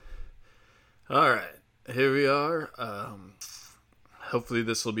All right, here we are. Hopefully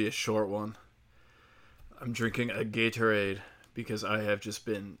this will be a short one. I'm drinking a Gatorade because I have just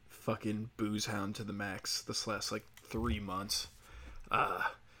been fucking booze hound to the max this last 3 months.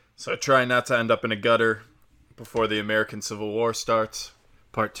 So I try not to end up in a gutter before the American Civil War starts.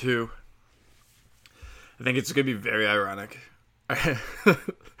 Part 2. I think it's going to be very ironic. I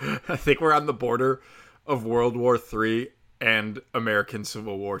think we're on the border of World War III and American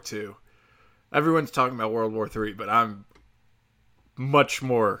Civil War II. Everyone's talking about World War III, but I'm much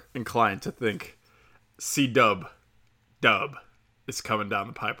more inclined to think C-Dub is coming down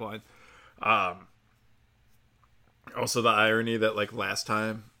the pipeline. Also, the irony that last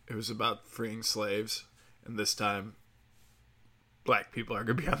time it was about freeing slaves, and this time black people are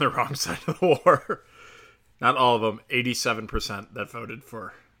going to be on the wrong side of the war. Not all of them, 87% that voted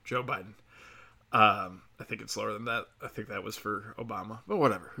for Joe Biden. I think it's lower than that. I think that was for Obama, but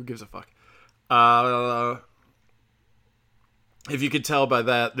whatever. Who gives a fuck? If you could tell by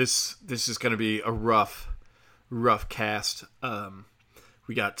that, this is going to be a rough cast.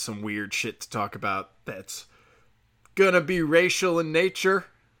 We got some weird shit to talk about that's going to be racial in nature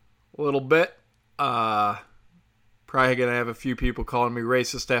a little bit. Probably going to have a few people calling me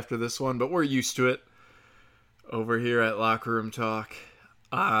racist after this one, but we're used to it over here at Locker Room Talk.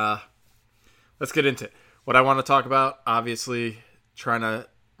 Let's get into it. What I want to talk about, obviously, trying to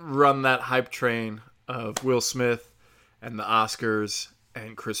run that hype train of Will Smith and the Oscars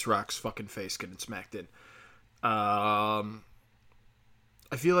and Chris Rock's fucking face getting smacked in. I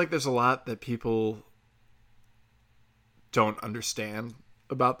feel like there's a lot that people don't understand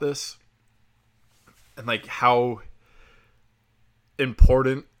about this and how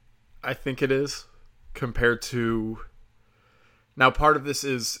important I think it is compared to. Now, part of this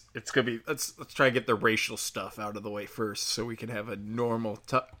is it's gonna be let's try to get the racial stuff out of the way first, so we can have a normal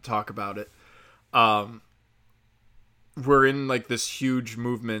talk about it. We're in this huge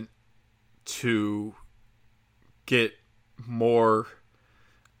movement to get more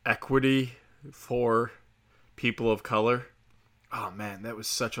equity for people of color. Oh man, that was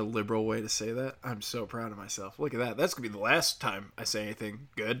such a liberal way to say that. I'm so proud of myself. Look at that. That's gonna be the last time I say anything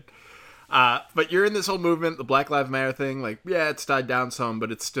good. But you're in this whole movement, the Black Lives Matter thing. It's died down some,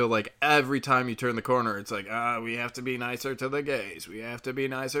 but it's still every time you turn the corner, it's we have to be nicer to the gays. We have to be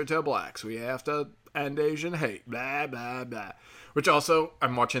nicer to blacks. We have to end Asian hate. Blah, blah, blah. Which also,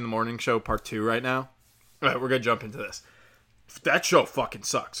 I'm watching The Morning Show Part 2 right now. All right, we're going to jump into this. That show fucking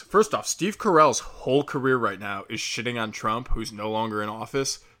sucks. First off, Steve Carell's whole career right now is shitting on Trump, who's no longer in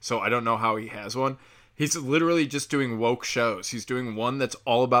office. So I don't know how he has one. He's literally just doing woke shows. He's doing one that's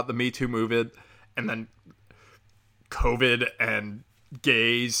all about the Me Too movement, and then COVID and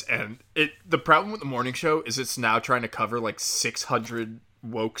gays. And the problem with The Morning Show is it's now trying to cover 600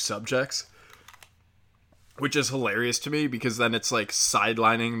 woke subjects, which is hilarious to me because then it's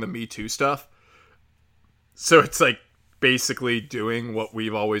sidelining the Me Too stuff. So it's basically doing what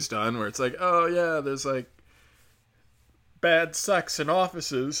we've always done, where it's oh yeah, there's bad sex in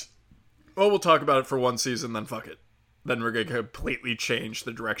offices. Well, we'll talk about it for one season, then fuck it. Then we're going to completely change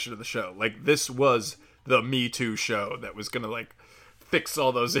the direction of the show. This was the Me Too show that was going to, fix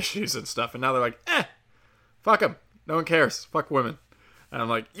all those issues and stuff. And now they're fuck them. No one cares. Fuck women. And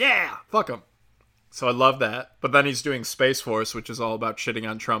I'm yeah, fuck them. So I love that. But then he's doing Space Force, which is all about shitting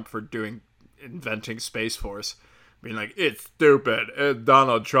on Trump for inventing Space Force. Being it's stupid.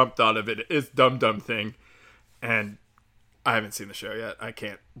 Donald Trump thought of it. It's dumb thing. And I haven't seen the show yet. I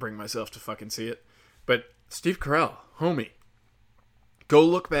can't bring myself to fucking see it. But Steve Carell, homie, go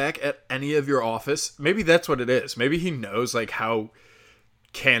look back at any of your Office. Maybe that's what it is. Maybe he knows how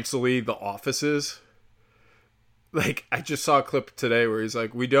cancel-y The Office is. I just saw a clip today where he's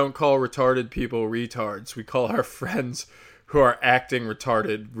we don't call retarded people retards. We call our friends who are acting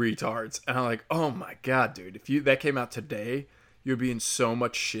retarded retards. And I'm oh my god, dude. If that came out today, you'd be in so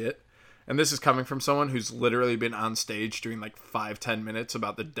much shit. And this is coming from someone who's literally been on stage doing 5-10 minutes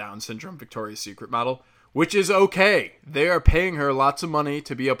about the Down syndrome Victoria's Secret model, which is okay. They are paying her lots of money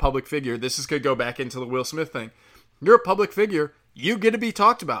to be a public figure. This is going to go back into the Will Smith thing. You're a public figure. You get to be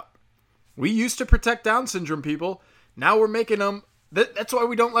talked about. We used to protect Down syndrome people. Now we're making them. That's why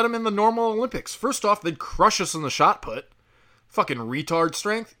we don't let them in the normal Olympics. First off, they'd crush us in the shot put. Fucking retard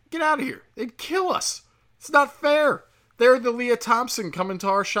strength. Get out of here. They'd kill us. It's not fair. They're the Leah Thompson coming to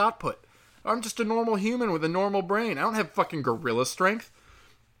our shot put. I'm just a normal human with a normal brain. I don't have fucking gorilla strength.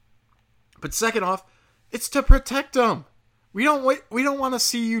 But second off, it's to protect them. We don't want to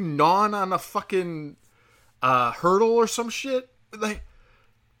see you gnawing on a fucking hurdle or some shit.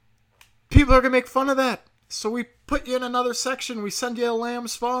 People are going to make fun of that. So we put you in another section. We send you to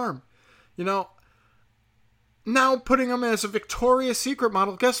Lamb's Farm. You know, now putting him as a Victoria's Secret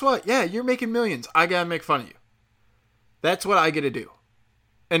model, guess what? Yeah, you're making millions. I gotta make fun of you. That's what I get to do.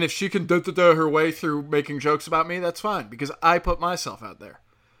 And if she can da-da-da her way through making jokes about me, that's fine, because I put myself out there.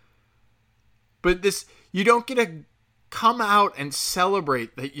 But this, you don't get to come out and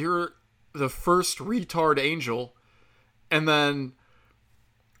celebrate that you're the first retard angel, and then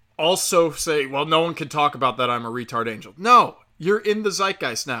also say, well, no one can talk about that I'm a retard angel. No, you're in the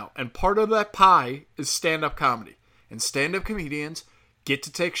zeitgeist now, and part of that pie is stand-up comedy. And stand-up comedians get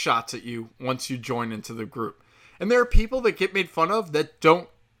to take shots at you once you join into the group. And there are people that get made fun of that don't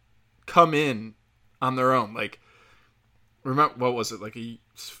come in on their own. Like, remember, what was it, like a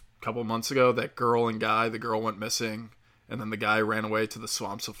couple months ago, that girl and guy, the girl went missing, and then the guy ran away to the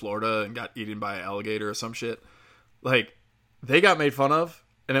swamps of Florida and got eaten by an alligator or some shit. Like, they got made fun of,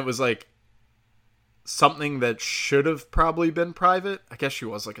 and it was like something that should have probably been private. I guess she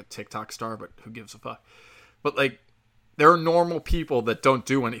was like a TikTok star, but who gives a fuck? But like, there are normal people that don't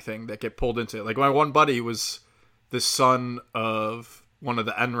do anything that get pulled into it. Like, my one buddy was the son of one of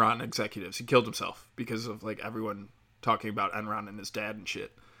the Enron executives. He killed himself because of like everyone talking about Enron and his dad and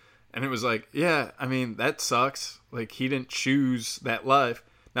shit. And it was like, yeah, I mean, that sucks. Like, he didn't choose that life.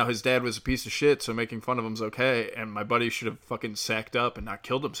 Now, his dad was a piece of shit, so making fun of him's okay. And my buddy should have fucking sacked up and not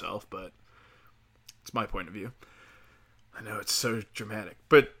killed himself, but it's my point of view. I know, it's so dramatic.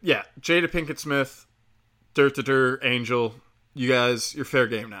 But yeah, Jada Pinkett Smith, Angel, you guys, you're fair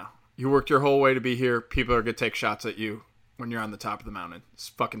game now. You worked your whole way to be here. People are going to take shots at you when you're on the top of the mountain. It's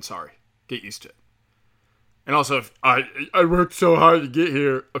fucking sorry. Get used to it. And also, if I worked so hard to get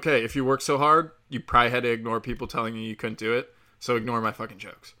here. Okay, if you work so hard, you probably had to ignore people telling you couldn't do it. So ignore my fucking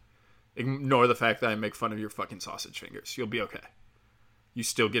jokes. Ignore the fact that I make fun of your fucking sausage fingers. You'll be okay. You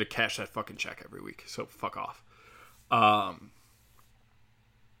still get to cash that fucking check every week. So fuck off. God,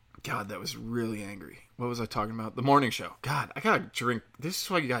 that was really angry. What was I talking about? The morning show. God, I gotta drink. This is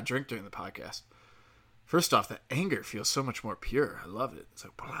why you gotta drink during the podcast. First off, that anger feels so much more pure. I love it. It's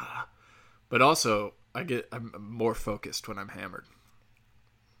like, blah. But also, I'm more focused when I'm hammered,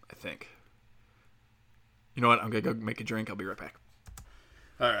 I think. You know what? I'm going to go make a drink. I'll be right back.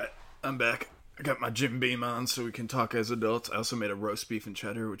 All right. I'm back. I got my Jim Beam on so we can talk as adults. I also made a roast beef and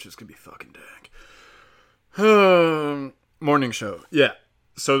cheddar, which is going to be fucking dank. Morning show. Yeah.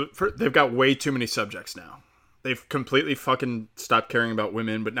 So they've got way too many subjects now. They've completely fucking stopped caring about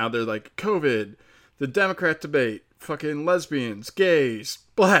women, but now they're like, COVID, the Democrat debate, fucking lesbians, gays,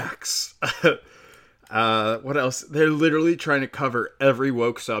 blacks. What else? They're literally trying to cover every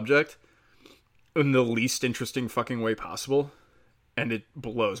woke subject in the least interesting fucking way possible, and it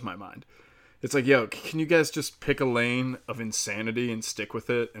blows my mind. It's like, yo, can you guys just pick a lane of insanity and stick with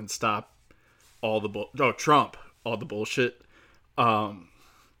it and stop all the Trump, all the bullshit. But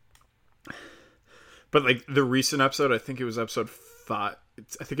like the recent episode, I think it was episode 5.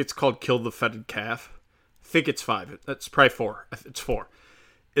 I think it's called Kill the Fetid Calf. I think it's 5. That's probably 4. It's 4.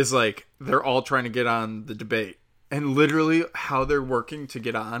 Is like, they're all trying to get on the debate. And literally how they're working to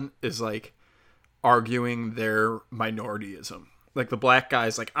get on is like arguing their minorityism. Like the black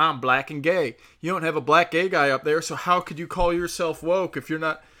guy's like, I'm black and gay. You don't have a black gay guy up there, so how could you call yourself woke if you're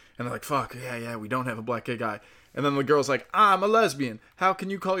not? And they're like, fuck, yeah, we don't have a black gay guy. And then the girl's like, I'm a lesbian. How can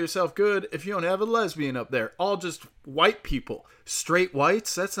you call yourself good if you don't have a lesbian up there? All just white people. Straight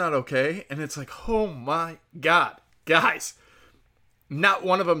whites? That's not okay. And it's like, oh my God. Guys. Not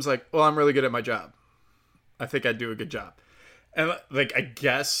one of them's like, well, I'm really good at my job. I think I do a good job. And like, I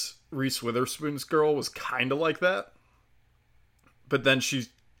guess Reese Witherspoon's girl was kind of like that. But then she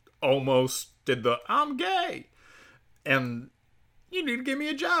almost did the, I'm gay. And you need to give me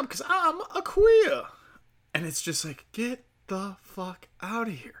a job because I'm a queer. And it's just like, get the fuck out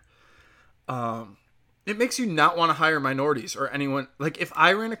of here. It makes you not want to hire minorities or anyone. Like, if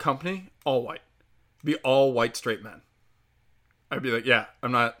I ran a company, all white. Be all white straight men. I'd be like, yeah,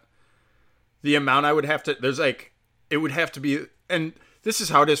 I'm not. The amount I would have to, there's like, it would have to be, and this is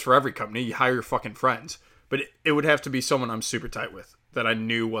how it is for every company. You hire your fucking friends. But it would have to be someone I'm super tight with. That I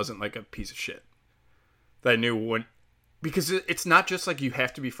knew wasn't like a piece of shit. That I knew wouldn't. Because it's not just like you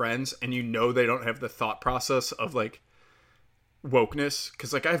have to be friends and you know they don't have the thought process of like wokeness.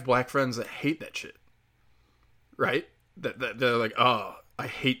 Because like I have black friends that hate that shit. Right? That they're like, oh, I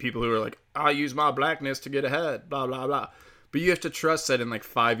hate people who are like, I use my blackness to get ahead. Blah, blah, blah. But you have to trust that in like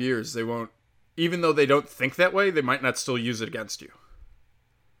 5 years they won't, even though they don't think that way, they might not still use it against you.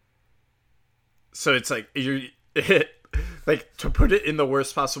 So it's like, like, to put it in the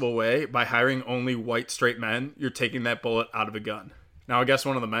worst possible way, by hiring only white straight men, you're taking that bullet out of a gun. Now, I guess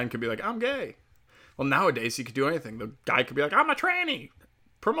one of the men could be like, I'm gay. Well, nowadays, he could do anything. The guy could be like, I'm a tranny.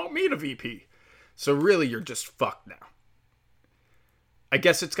 promote me to VP. So really, you're just fucked now. I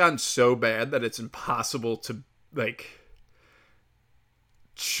guess it's gotten so bad that it's impossible to, like,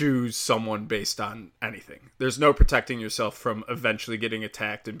 choose someone based on anything. There's no protecting yourself from eventually getting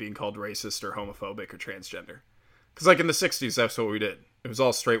attacked and being called racist or homophobic or transgender. Because, like, in the 60s, that's what we did. It was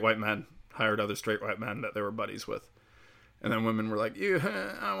all straight white men, hired other straight white men that they were buddies with. And then women were like,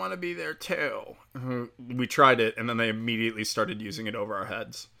 I want to be there too. We tried it, and then they immediately started using it over our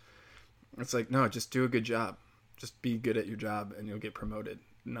heads. It's like, no, just do a good job. Just be good at your job, and you'll get promoted.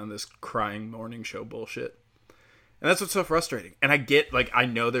 None of this crying morning show bullshit. And that's what's so frustrating. And I get, like, I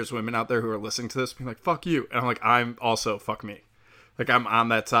know there's women out there who are listening to this being like, fuck you. And I'm like, I'm also, fuck me. Like, I'm on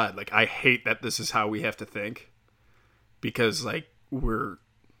that side. Like, I hate that this is how we have to think. Because, like, we're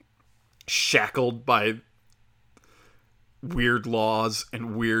shackled by weird laws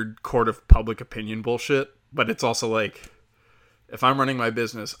and weird court of public opinion bullshit. But it's also like, if I'm running my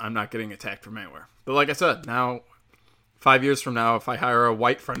business, I'm not getting attacked from anywhere. But like I said, now, 5 years from now, if I hire a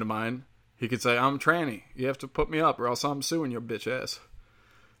white friend of mine, he could say, I'm tranny. You have to put me up or else I'm suing your bitch ass.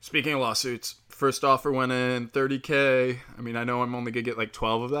 Speaking of lawsuits, first offer went in $30K. I mean, I know I'm only going to get like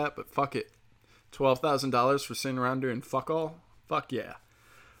 12 of that, but fuck it. $12,000 for sitting around doing fuck all? Fuck yeah.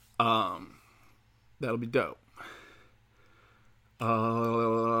 That'll be dope.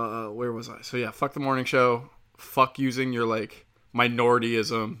 Where was I? So yeah, fuck the morning show. Fuck using your, like,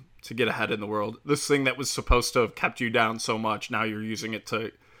 minorityism to get ahead in the world. This thing that was supposed to have kept you down so much, now you're using it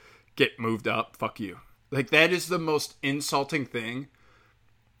to get moved up. Fuck you. Like, that is the most insulting thing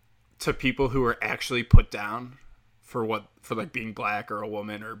to people who are actually put down for like being black or a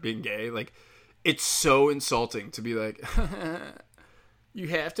woman or being gay. Like, it's so insulting to be like, you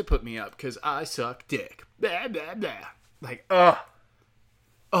have to put me up because I suck dick. Blah, blah, blah. Like,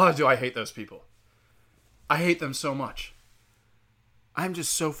 do I hate those people. I hate them so much. I'm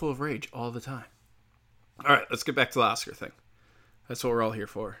just so full of rage all the time. All right, let's get back to the Oscar thing. That's what we're all here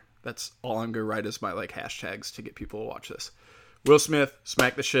for. That's all I'm going to write as my, like, hashtags to get people to watch this. Will Smith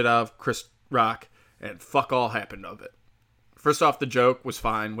smacked the shit out of Chris Rock, and fuck all happened of it. First off, the joke was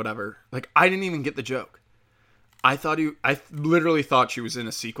fine, whatever. Like, I didn't even get the joke. I literally thought she was in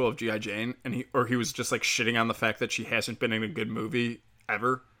a sequel of G.I. Jane, and he was just, like, shitting on the fact that she hasn't been in a good movie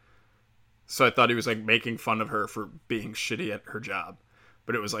ever. So I thought he was, like, making fun of her for being shitty at her job.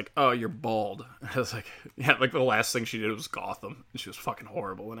 But it was like, oh, you're bald. I was like, yeah, like the last thing she did was Gotham. And she was fucking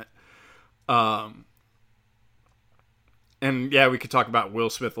horrible in it. And yeah, we could talk about Will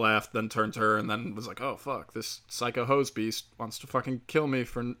Smith laughed, then turned to her, and then was like, oh, fuck, this psycho hose beast wants to fucking kill me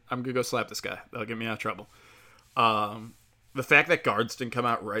I'm going to go slap this guy. That'll get me out of trouble. The fact that guards didn't come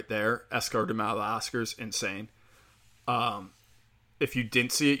out right there, escorted him out of the Oscars, insane. If you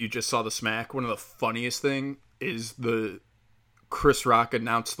didn't see it, you just saw the smack. One of the funniest thing is the Chris Rock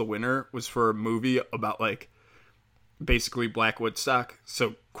announced the winner was for a movie about, like, basically Black Woodstock.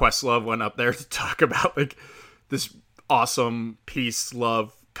 So Questlove went up there to talk about, like, this awesome peace,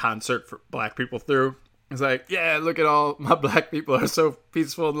 love concert for black people through. It's like, yeah, look at all my black people are so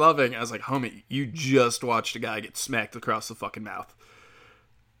peaceful and loving. I was like, homie, you just watched a guy get smacked across the fucking mouth.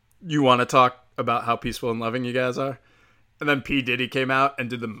 You want to talk about how peaceful and loving you guys are? And then P. Diddy came out and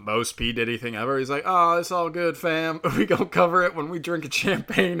did the most P. Diddy thing ever. He's like, oh, it's all good, fam. We gonna cover it when we drink a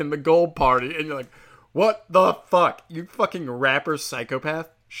champagne in the gold party. And you're like, what the fuck? You fucking rapper psychopath?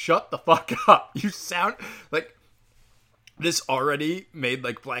 Shut the fuck up. You sound like... This already made,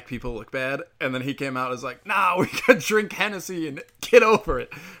 like, black people look bad. And then he came out as like, nah, we could drink Hennessy and get over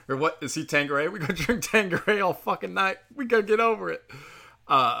it. Or what? Is he Tanqueray? We could drink Tanqueray all fucking night. We gotta get over it.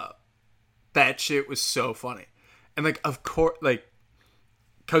 That shit was so funny. And, like, of course, like,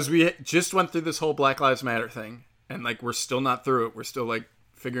 because we just went through this whole Black Lives Matter thing, and, like, we're still not through it. We're still, like,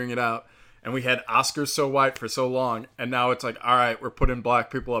 figuring it out. And we had Oscars so white for so long, and now it's like, all right, we're putting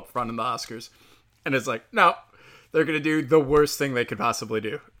black people up front in the Oscars. And it's like, no, they're going to do the worst thing they could possibly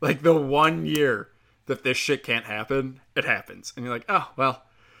do. Like, the 1 year that this shit can't happen, it happens. And you're like, oh, well,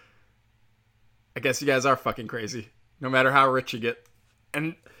 I guess you guys are fucking crazy, no matter how rich you get.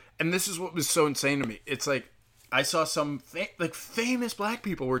 And this is what was so insane to me. It's like, I saw some famous black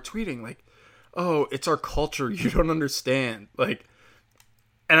people were tweeting like, oh, it's our culture. You don't understand. Like,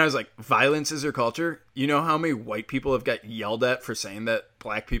 and I was like, violence is your culture? You know how many white people have got yelled at for saying that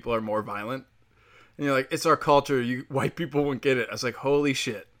black people are more violent? And you're like, it's our culture. You white people won't get it. I was like, holy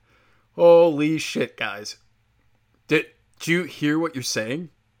shit. Holy shit, guys. Did you hear what you're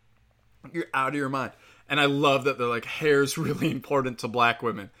saying? You're out of your mind. And I love that they're like, hair's really important to black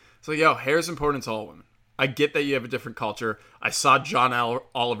women. It's like, yo, hair's important to all women. I get that you have a different culture. I saw John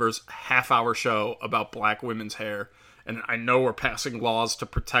Oliver's half-hour show about black women's hair, And I know we're passing laws to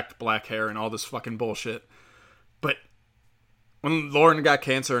protect black hair and all this fucking bullshit. But when Lauren got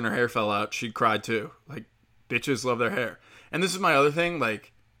cancer and her hair fell out, she cried too. Like, bitches love their hair. And this is my other thing,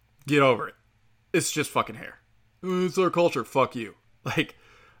 like, get over it. It's just fucking hair. It's our culture. Fuck you. Like,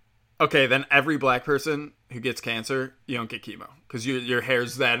 okay, then every black person who gets cancer, you don't get chemo. Because your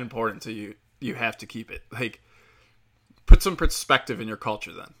hair's that important to you. You have to keep it. Like, put some perspective in your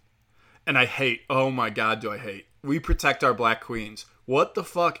culture then. And I hate, oh my God, do I hate. We protect our black queens. What the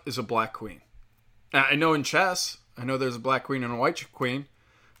fuck is a black queen? I know in chess, I know there's a black queen and a white queen.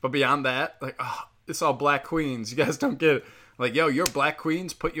 But beyond that, like, oh, it's all black queens. You guys don't get it. Like, yo, your black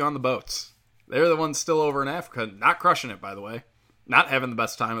queens put you on the boats. They're the ones still over in Africa, not crushing it, by the way. Not having the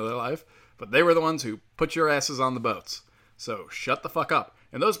best time of their life. But they were the ones who put your asses on the boats. So shut the fuck up.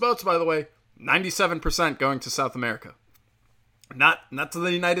 And those boats, by the way, 97% going to South America. Not to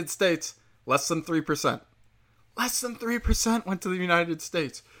the United States. Less than 3%. Less than 3% went to the United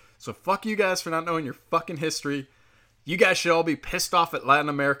States. So fuck you guys for not knowing your fucking history. You guys should all be pissed off at Latin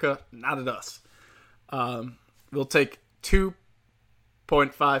America, not at us. We'll take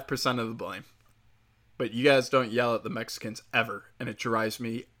 2.5% of the blame. But you guys don't yell at the Mexicans ever, and it drives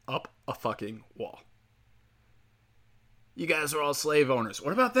me up a fucking wall. You guys are all slave owners.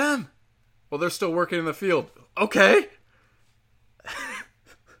 What about them? Well, they're still working in the field. Okay.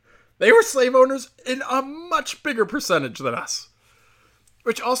 They were slave owners in a much bigger percentage than us.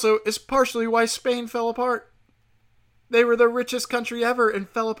 Which also is partially why Spain fell apart. They were the richest country ever and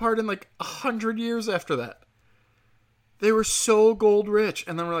fell apart in like 100 years after that. They were so gold rich.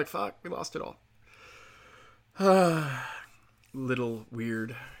 And then we're like, fuck, we lost it all. Little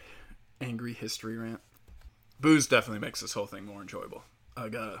weird, angry history rant. Booze definitely makes this whole thing more enjoyable. I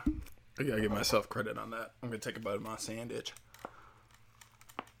gotta give myself credit on that. I'm gonna take a bite of my sandwich.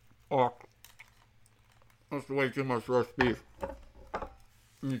 Oh, that's way too much roast beef.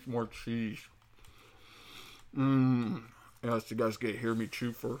 Need more cheese. Yes, you guys get hear me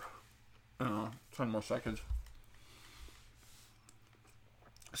chew for 10 more seconds.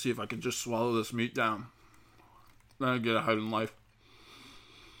 See if I can just swallow this meat down. Then I get ahead in life.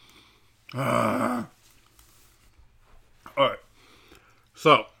 Alright.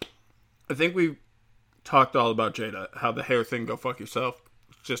 So, I think we talked all about Jada. How the hair thing, go fuck yourself.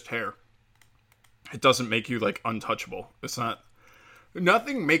 It's just hair. It doesn't make you, like, untouchable. It's not...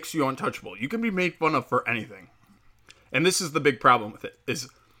 Nothing makes you untouchable. You can be made fun of for anything. And this is the big problem with it. Is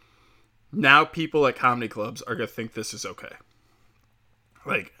now people at comedy clubs are going to think this is okay.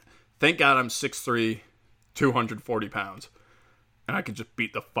 Like, thank God I'm 6'3", 240 pounds. And I can just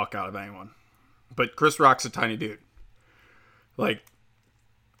beat the fuck out of anyone. But Chris Rock's a tiny dude. Like,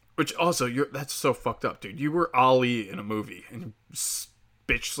 which also, that's so fucked up, dude. You were Ali in a movie. And you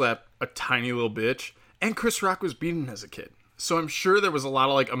bitch slapped a tiny little bitch. And Chris Rock was beaten as a kid. So I'm sure there was a lot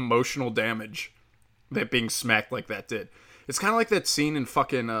of, like, emotional damage that being smacked like that did. It's kind of like that scene in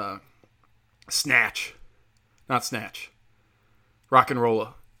fucking Snatch. Not Snatch. Rock and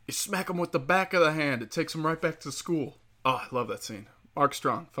Rolla. You smack him with the back of the hand. It takes him right back to school. Oh, I love that scene. Mark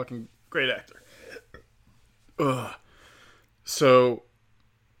Strong. Fucking great actor. Ugh. So,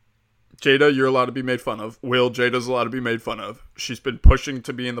 Jada, you're allowed to be made fun of. Jada's allowed to be made fun of. She's been pushing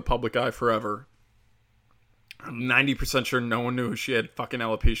to be in the public eye forever. I'm 90% sure no one knew she had fucking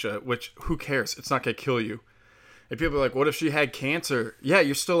alopecia, which, who cares? It's not going to kill you. And people are like, what if she had cancer? Yeah,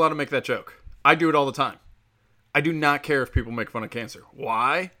 you're still allowed to make that joke. I do it all the time. I do not care if people make fun of cancer.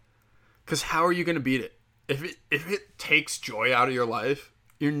 Why? Because how are you going to beat it? If it takes joy out of your life,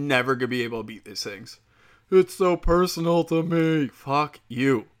 you're never going to be able to beat these things. It's so personal to me. Fuck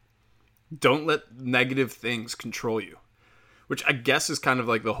you. Don't let negative things control you. Which I guess is kind of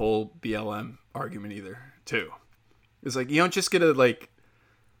like the whole BLM argument either, too. It's like, you don't just get to, like,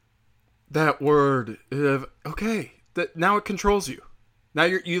 that word. Okay, now it controls you. Now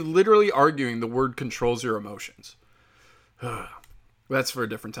you're literally arguing the word controls your emotions. That's for a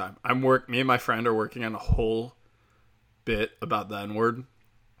different time. Me and my friend are working on a whole bit about the N-word.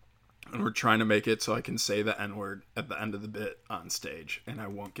 And we're trying to make it so I can say the N-word at the end of the bit on stage. And I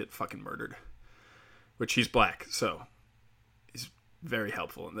won't get fucking murdered. Which he's black, so he's very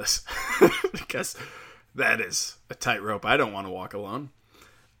helpful in this. Because that is a tightrope I don't want to walk alone.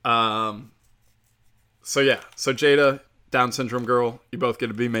 So yeah. So Jada, Down syndrome girl, you both get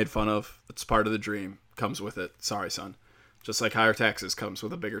to be made fun of. It's part of the dream. Comes with it. Sorry, son. Just like higher taxes comes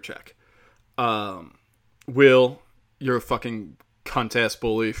with a bigger check. Will, you're a fucking cunt-ass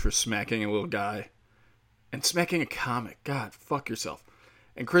bully for smacking a little guy. And smacking a comic. God, fuck yourself.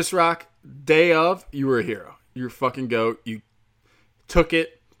 And Chris Rock, day of, you were a hero. You're a fucking goat. You took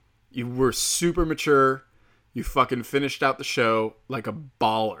it. You were super mature. You fucking finished out the show like a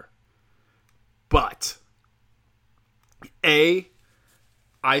baller. But,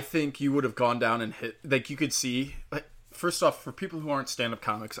 I think you would have gone down and hit, like, you could see, like, first off, for people who aren't stand-up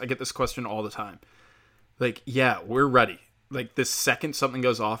comics, I get this question all the time. Like, yeah, we're ready. Like, the second something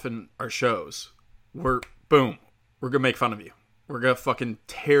goes off in our shows, we're gonna make fun of you. We're gonna fucking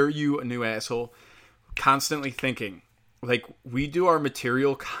tear you a new asshole. Constantly thinking. Like, we do our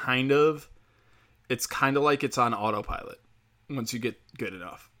material it's kind of like it's on autopilot once you get good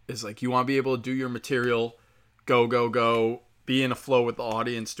enough. It's like, you want to be able to do your material, go, be in a flow with the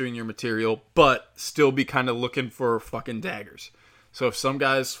audience doing your material, but still be kind of looking for fucking daggers. So if some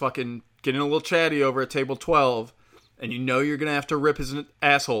guy's fucking getting a little chatty over at table 12, and you know you're going to have to rip his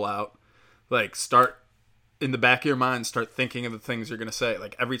asshole out, like, start in the back of your mind, start thinking of the things you're going to say.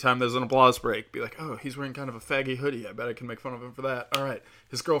 Like, every time there's an applause break, be like, oh, he's wearing kind of a faggy hoodie. I bet I can make fun of him for that. All right.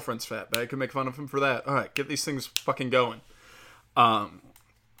 His girlfriend's fat. Bet I can make fun of him for that. All right. Get these things fucking going.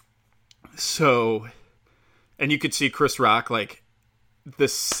 So, and you could see Chris Rock, like, the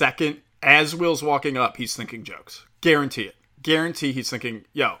second, as Will's walking up, he's thinking jokes. Guarantee it. Guarantee he's thinking,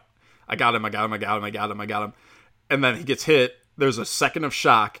 yo, I got him. And then he gets hit. There's a second of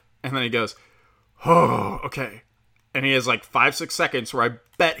shock. And then he goes, oh, okay. And he has like 5-6 seconds where I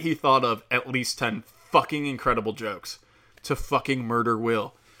bet he thought of at least 10 fucking incredible jokes to fucking murder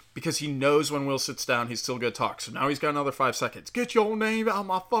Will. Because he knows when Will sits down, he's still going to talk. So now he's got another 5 seconds. Get your name out of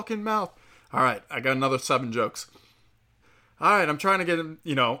my fucking mouth. All right, I got another 7 jokes. All right, I'm trying to get him,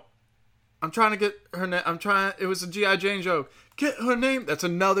 I'm trying to get her name. It was a G.I. Jane joke. Get her name. That's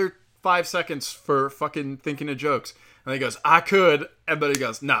another 5 seconds for fucking thinking of jokes. And he goes, I could. And then he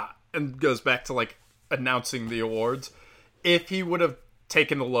goes, nah. And goes back to, like, announcing the awards. If he would have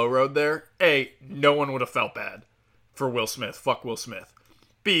taken the low road there, A, no one would have felt bad for Will Smith. Fuck Will Smith.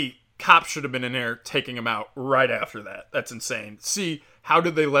 B, cops should have been in there taking him out right after that. That's insane. C, how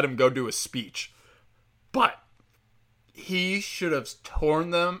did they let him go do a speech? But he should have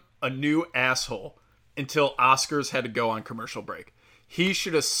torn them a new asshole until Oscars had to go on commercial break. He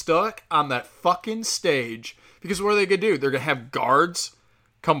should have stuck on that fucking stage, because what are they going to do? They're going to have guards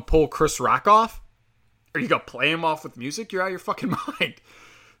come pull Chris Rock off? Are you going to play him off with music? You're out of your fucking mind.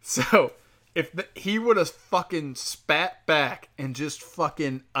 So, if he would have fucking spat back and just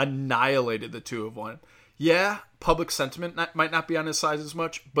fucking annihilated the two of one. Yeah, public sentiment might not be on his side as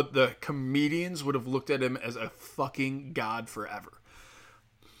much, but the comedians would have looked at him as a fucking god forever.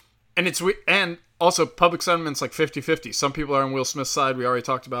 And also, public sentiment's like 50-50. Some people are on Will Smith's side. We already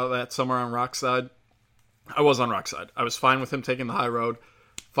talked about that. Some are on Rock's side. I was on Rock's side. I was fine with him taking the high road.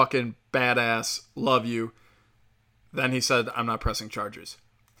 Fucking badass. Love you. Then he said, I'm not pressing charges.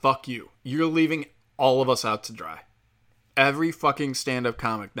 Fuck you. You're leaving all of us out to dry. Every fucking stand-up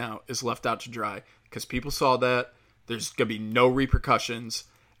comic now is left out to dry because people saw that. There's going to be no repercussions.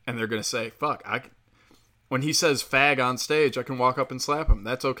 And they're going to say, fuck, when he says fag on stage, I can walk up and slap him.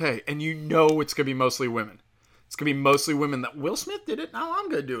 That's okay. And you know it's going to be mostly women. It's going to be mostly women that Will Smith did it. Now I'm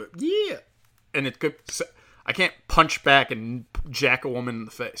going to do it. Yeah. And it could... I can't punch back and jack a woman in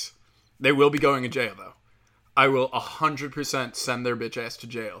the face. They will be going to jail, though. I will 100% send their bitch ass to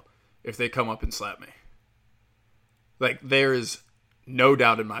jail if they come up and slap me. Like, there is no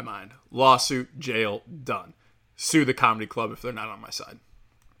doubt in my mind. Lawsuit, jail, done. Sue the comedy club if they're not on my side.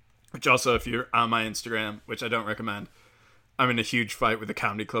 Which also, if you're on my Instagram, which I don't recommend, I'm in a huge fight with the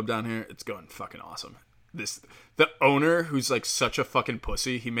comedy club down here. It's going fucking awesome. The owner, who's like such a fucking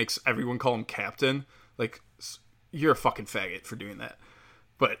pussy, he makes everyone call him Captain. Like, you're a fucking faggot for doing that.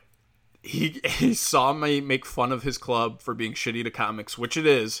 But he saw me make fun of his club for being shitty to comics, which it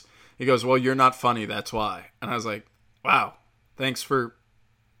is. He goes, well, you're not funny, that's why. And I was like, wow, thanks for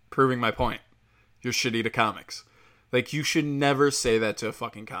proving my point. You're shitty to comics. Like, you should never say that to a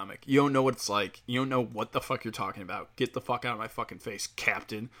fucking comic. You don't know what it's like. You don't know what the fuck you're talking about. Get the fuck out of my fucking face,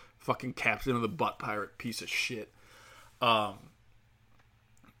 Captain. Fucking Captain of the Butt Pirate, piece of shit.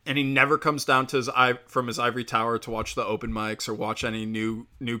 And he never comes down to from his ivory tower to watch the open mics or watch any new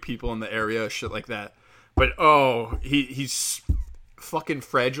people in the area, shit like that. But he's fucking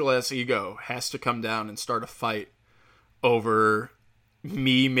fragile ass ego has to come down and start a fight over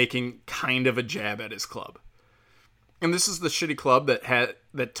me making kind of a jab at his club. And this is the shitty club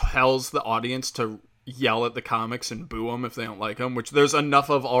that tells the audience to yell at the comics and boo them if they don't like them, which there's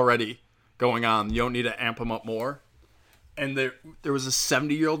enough of already going on. You don't need to amp them up more. And there was a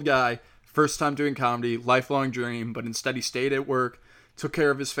 70-year-old guy, first time doing comedy, lifelong dream, but instead he stayed at work, took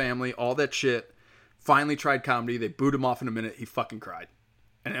care of his family, all that shit, finally tried comedy. They booed him off in a minute. He fucking cried.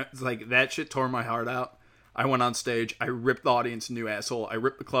 And it was like, that shit tore my heart out. I went on stage. I ripped the audience a new asshole. I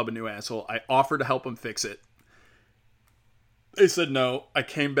ripped the club a new asshole. I offered to help him fix it. They said no. I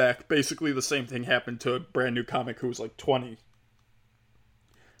came back. Basically, the same thing happened to a brand new comic who was like 20.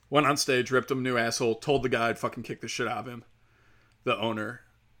 Went on stage, ripped him a new asshole, told the guy I'd fucking kick the shit out of him, the owner,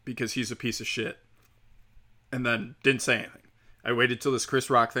 because he's a piece of shit. And then didn't say anything. I waited till this Chris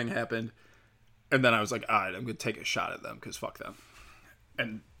Rock thing happened. And then I was like, all right, I'm going to take a shot at them because fuck them.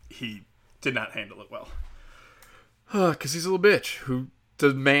 And he did not handle it well. Because he's a little bitch who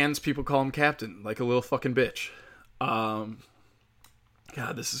demands people call him captain, like a little fucking bitch. God,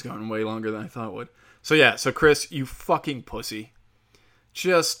 this is going way longer than I thought it would. So yeah, so Chris, you fucking pussy.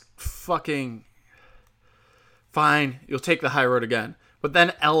 Just fucking... Fine, you'll take the high road again. But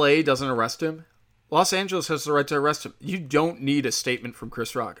then LA doesn't arrest him. Los Angeles has the right to arrest him. You don't need a statement from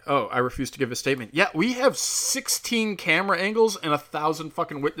Chris Rock. Oh, I refuse to give a statement. Yeah, we have 16 camera angles and 1,000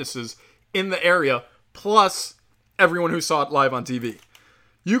 fucking witnesses in the area, plus everyone who saw it live on TV.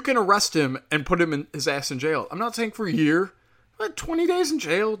 You can arrest him and put him in his ass in jail. I'm not saying for a year, but 20 days in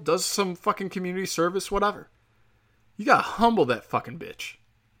jail, does some fucking community service, whatever. You gotta humble that fucking bitch.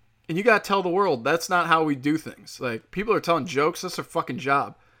 And you gotta tell the world that's not how we do things. Like, people are telling jokes, that's their fucking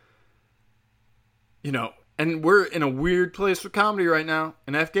job. You know, and we're in a weird place with comedy right now.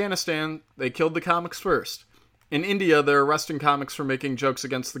 In Afghanistan, they killed the comics first. In India, they're arresting comics for making jokes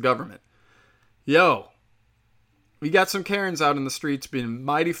against the government. Yo, we got some Karens out in the streets being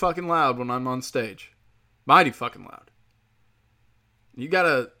mighty fucking loud when I'm on stage. Mighty fucking loud. You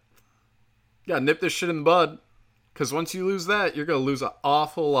gotta nip this shit in the bud. Because once you lose that, you're gonna lose an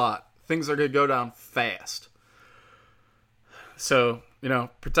awful lot. Things are gonna go down fast. So, you know,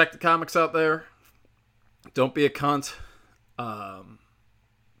 protect the comics out there. Don't be a cunt.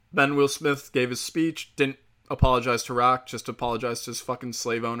 Ben Will Smith gave his speech, didn't apologize to Rock, just apologized to his fucking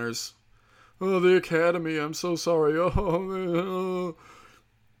slave owners. Oh, the Academy, I'm so sorry. Oh,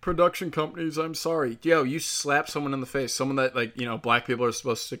 production companies, I'm sorry. Yo, you slap someone in the face. Someone that, like, you know, black people are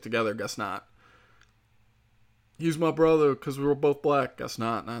supposed to stick together. Guess not. He's my brother because we were both black. Guess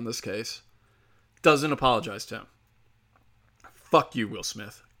not. Not in this case. Doesn't apologize to him. Fuck you, Will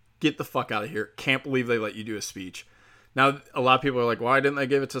Smith. Get the fuck out of here. Can't believe they let you do a speech. Now, a lot of people are like, why didn't they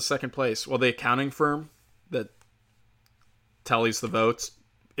give it to second place? Well, the accounting firm that tallies the votes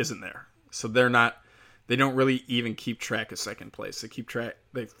isn't there. So they don't really even keep track of second place.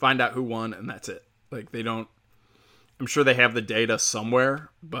 They find out who won and that's it. Like, they don't, I'm sure they have the data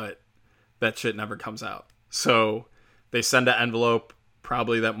somewhere, but that shit never comes out. So they send an envelope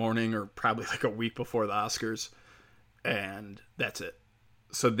probably that morning or probably like a week before the Oscars. And that's it.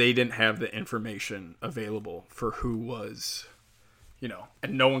 So they didn't have the information available for who was, you know,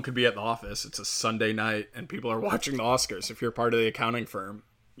 and no one could be at the office. It's a Sunday night and people are watching the Oscars. If you're part of the accounting firm,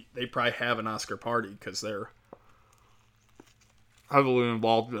 they probably have an Oscar party because they're heavily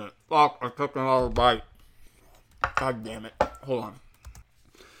involved in it. Fuck, I took another bite. God damn it. Hold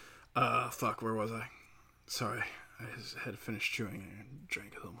on. Fuck, where was I? Sorry. I just had to finish chewing and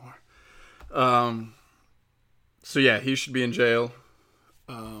drink a little more. So yeah, he should be in jail.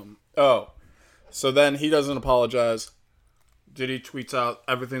 So then he doesn't apologize. Diddy tweets out,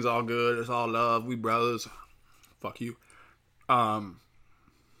 everything's all good, it's all love, we brothers. Fuck you.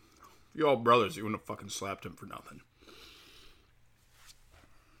 You all brothers, you wouldn't have fucking slapped him for nothing.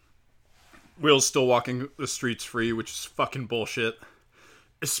 Will's still walking the streets free, which is fucking bullshit.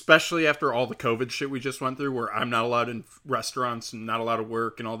 Especially after all the COVID shit we just went through, where I'm not allowed in restaurants and not allowed to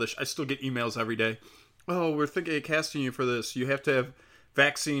work and all this. I still get emails every day. Oh, we're thinking of casting you for this. You have to have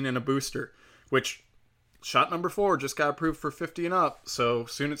vaccine and a booster, which shot number 4 just got approved for 50 and up. So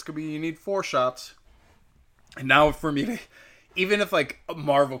soon it's going to be, you need 4 shots. And now for me to, even if like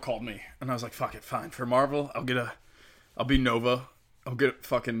Marvel called me and I was like, fuck it, fine. For Marvel, I'll be Nova. I'll get it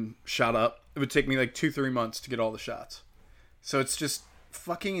fucking shot up. It would take me like 2-3 months to get all the shots. So it's just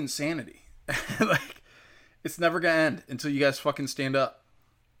fucking insanity. Like, it's never going to end until you guys fucking stand up.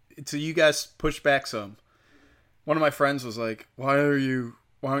 Until you guys push back some. One of my friends was like, why don't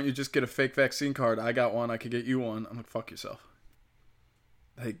you just get a fake vaccine card? I got one. I could get you one. I'm like, fuck yourself.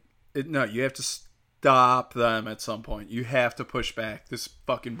 Like, no, you have to stop them at some point. You have to push back this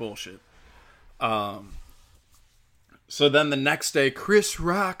fucking bullshit. So then the next day, Chris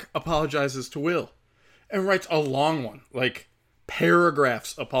Rock apologizes to Will and writes a long one, like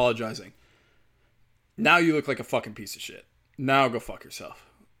paragraphs apologizing. Now you look like a fucking piece of shit. Now go fuck yourself.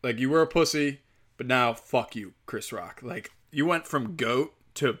 Like, you were a pussy, but now fuck you, Chris Rock. Like, you went from goat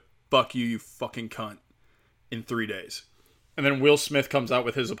to fuck you, you fucking cunt in 3 days. And then Will Smith comes out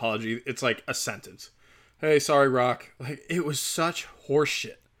with his apology. It's like a sentence. Hey, sorry, Rock. Like, it was such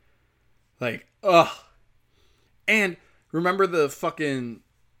horseshit. Like, ugh. And remember the fucking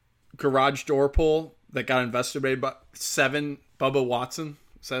garage door pull that got investigated by Bubba Watson.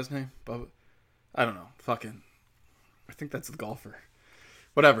 Is that his name? Bubba? I don't know. Fucking. I think that's the golfer.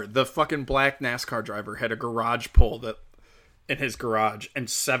 Whatever. The fucking black NASCAR driver had a garage pole that in his garage, and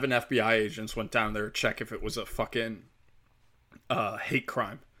 7 FBI agents went down there to check if it was a fucking hate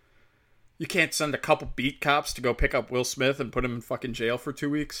crime. You can't send a couple beat cops to go pick up Will Smith and put him in fucking jail for 2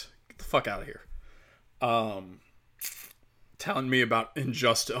 weeks. Get the fuck out of here. Telling me about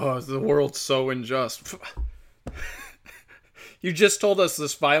injustice. Oh, the world's so unjust. You just told us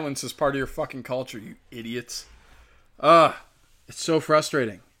this violence is part of your fucking culture, you idiots. It's so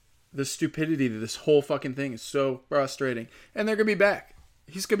frustrating. The stupidity of this whole fucking thing is so frustrating. And they're going to be back.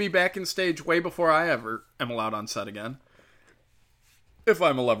 He's going to be back in stage way before I ever am allowed on set again. If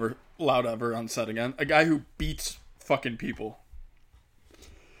I'm allowed ever on set again. A guy who beats fucking people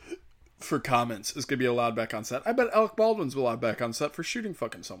for comments is going to be allowed back on set. I bet Alec Baldwin's allowed back on set for shooting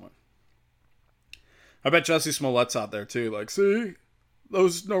fucking someone. I bet Jussie Smollett's out there too. Like, see?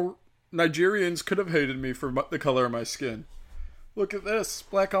 Those Nigerians could have hated me for the color of my skin. Look at this.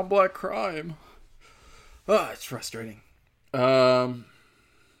 Black on black crime. It's frustrating. Then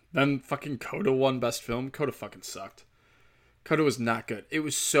fucking Coda won Best Film. Coda fucking sucked. Coda was not good. It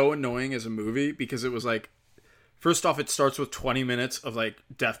was so annoying as a movie because it was like, first off, it starts with 20 minutes of like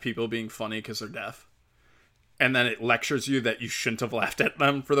deaf people being funny because they're deaf. And then it lectures you that you shouldn't have laughed at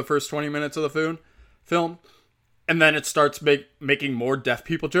them for the first 20 minutes of the film. And then it starts making more deaf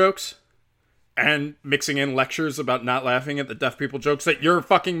people jokes. And mixing in lectures about not laughing at the deaf people jokes that you're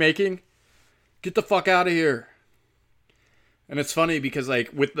fucking making. Get the fuck out of here. And it's funny because,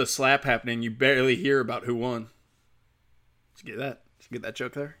 like, with the slap happening, you barely hear about who won. Did you get that? Did you get that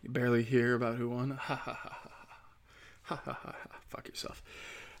joke there? You barely hear about who won? Ha ha ha ha. Ha ha ha ha. Fuck yourself.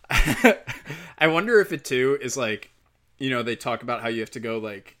 I wonder if it, too, is like, you know, they talk about how you have to go,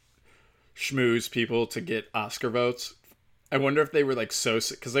 like, schmooze people to get Oscar votes. I wonder if they were like so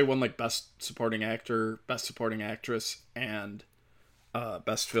sick because they won like Best Supporting Actor, Best Supporting Actress, and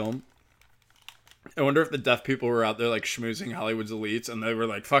Best Film. I wonder if the deaf people were out there like schmoozing Hollywood's elites and they were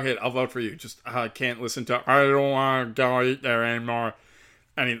like, fuck it, I'll vote for you. Just, I can't listen to, I don't want to go eat there anymore.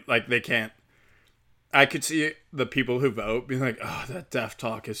 I mean, like, they can't. I could see the people who vote being like, oh, that deaf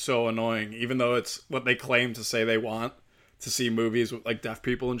talk is so annoying. Even though it's what they claim to say they want, to see movies with like deaf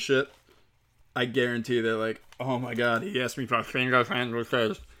people and shit. I guarantee they're like, oh my god, he asked me for finger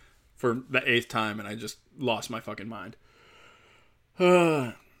sandwiches for the 8th time and I just lost my fucking mind.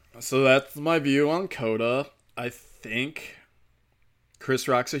 So that's my view on Coda. I think Chris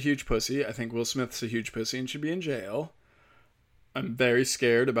Rock's a huge pussy. I think Will Smith's a huge pussy and should be in jail. I'm very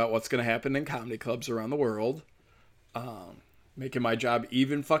scared about what's going to happen in comedy clubs around the world. Making my job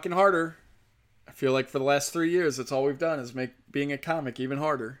even fucking harder. I feel like for the last 3 years, that's all we've done is make being a comic even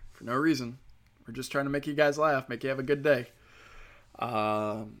harder for no reason. We're just trying to make you guys laugh, make you have a good day.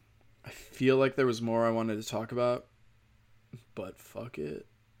 I feel like there was more I wanted to talk about, but fuck it.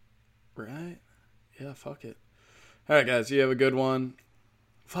 Right? Yeah, fuck it. Alright, guys, you have a good one.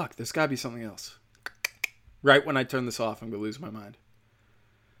 Fuck, there's gotta be something else. Right when I turn this off, I'm gonna lose my mind.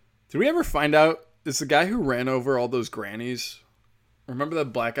 Did we ever find out, is the guy who ran over all those grannies, remember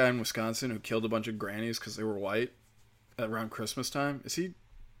that black guy in Wisconsin who killed a bunch of grannies because they were white around Christmas time? Is he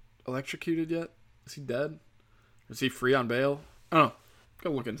electrocuted yet? Is he dead? Is he free on bail? I don't know. Go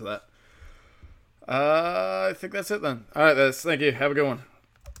look into that. I think that's it then. Alright, thank you. Have a good one.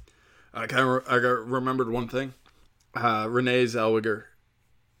 I remembered one thing. Renee Zellweger.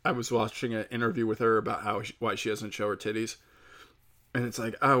 I was watching an interview with her about why she doesn't show her titties. And it's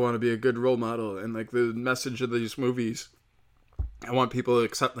like, I want to be a good role model. And like the message of these movies, I want people to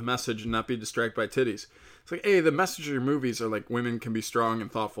accept the message and not be distracted by titties. It's like, hey, the message of your movies are like women can be strong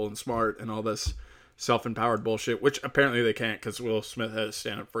and thoughtful and smart and all this self-empowered bullshit, which apparently they can't because Will Smith had to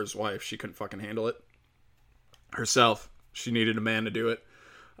stand up for his wife. She couldn't fucking handle it herself. She needed a man to do it.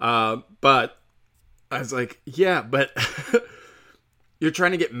 But I was like, yeah, but you're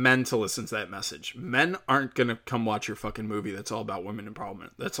trying to get men to listen to that message. Men aren't going to come watch your fucking movie that's all about women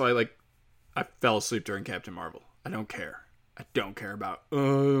empowerment. That's why, I fell asleep during Captain Marvel. I don't care. I don't care about,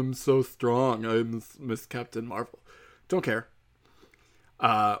 I'm so strong, I miss Captain Marvel. Don't care.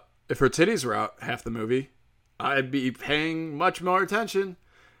 If her titties were out half the movie, I'd be paying much more attention.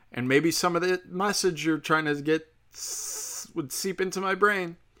 And maybe some of the message you're trying to get would seep into my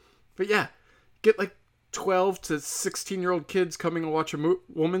brain. But yeah, get 12 to 16-year-old kids coming and watch a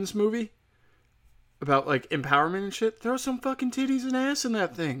woman's movie about empowerment and shit. Throw some fucking titties and ass in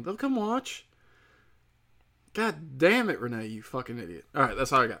that thing. They'll come watch. God damn it, Renee, you fucking idiot. All right,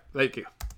 that's all I got. Thank you.